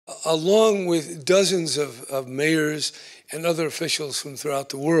along with dozens of mayors and other officials from throughout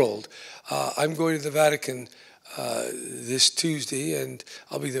the world. I'm going to the Vatican this Tuesday, and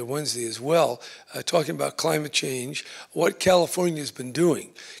I'll be there Wednesday as well, talking about climate change, what California has been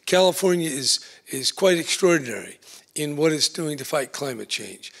doing. California is quite extraordinary in what it's doing to fight climate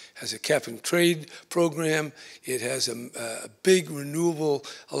change. It has a cap and trade program. It has a big renewable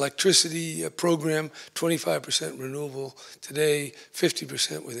electricity program, 25% renewable today,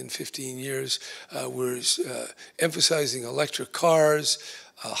 50% within 15 years. We're emphasizing electric cars,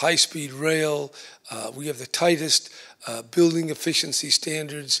 high-speed rail. We have the tightest building efficiency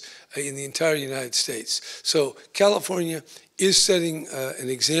standards in the entire United States. So California is setting an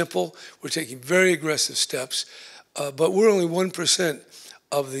example. We're taking very aggressive steps, but we're only 1%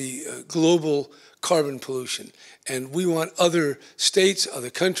 of the global carbon pollution, and we want other states, other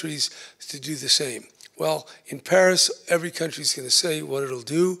countries to do the same. Well, in Paris, every country is going to say what it'll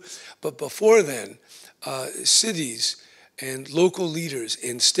do, but before then, cities and local leaders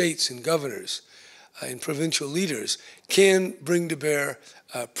and states and governors and provincial leaders can bring to bear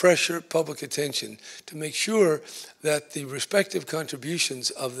pressure, public attention to make sure that the respective contributions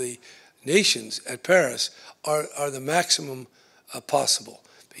of the nations at Paris are the maximum possible,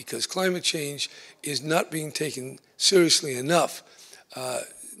 because climate change is not being taken seriously enough,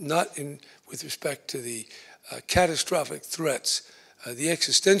 with respect to the catastrophic threats, the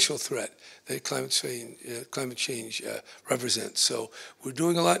existential threat that climate change represents. So we're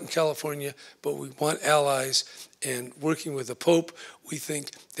doing a lot in California, but we want allies, and working with the Pope, we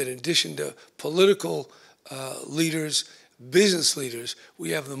think that in addition to political leaders, business leaders,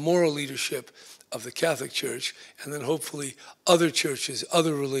 we have the moral leadership of the Catholic Church, and then hopefully other churches,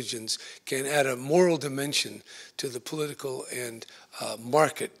 other religions can add a moral dimension to the political and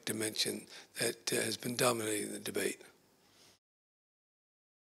market dimension that has been dominating the debate.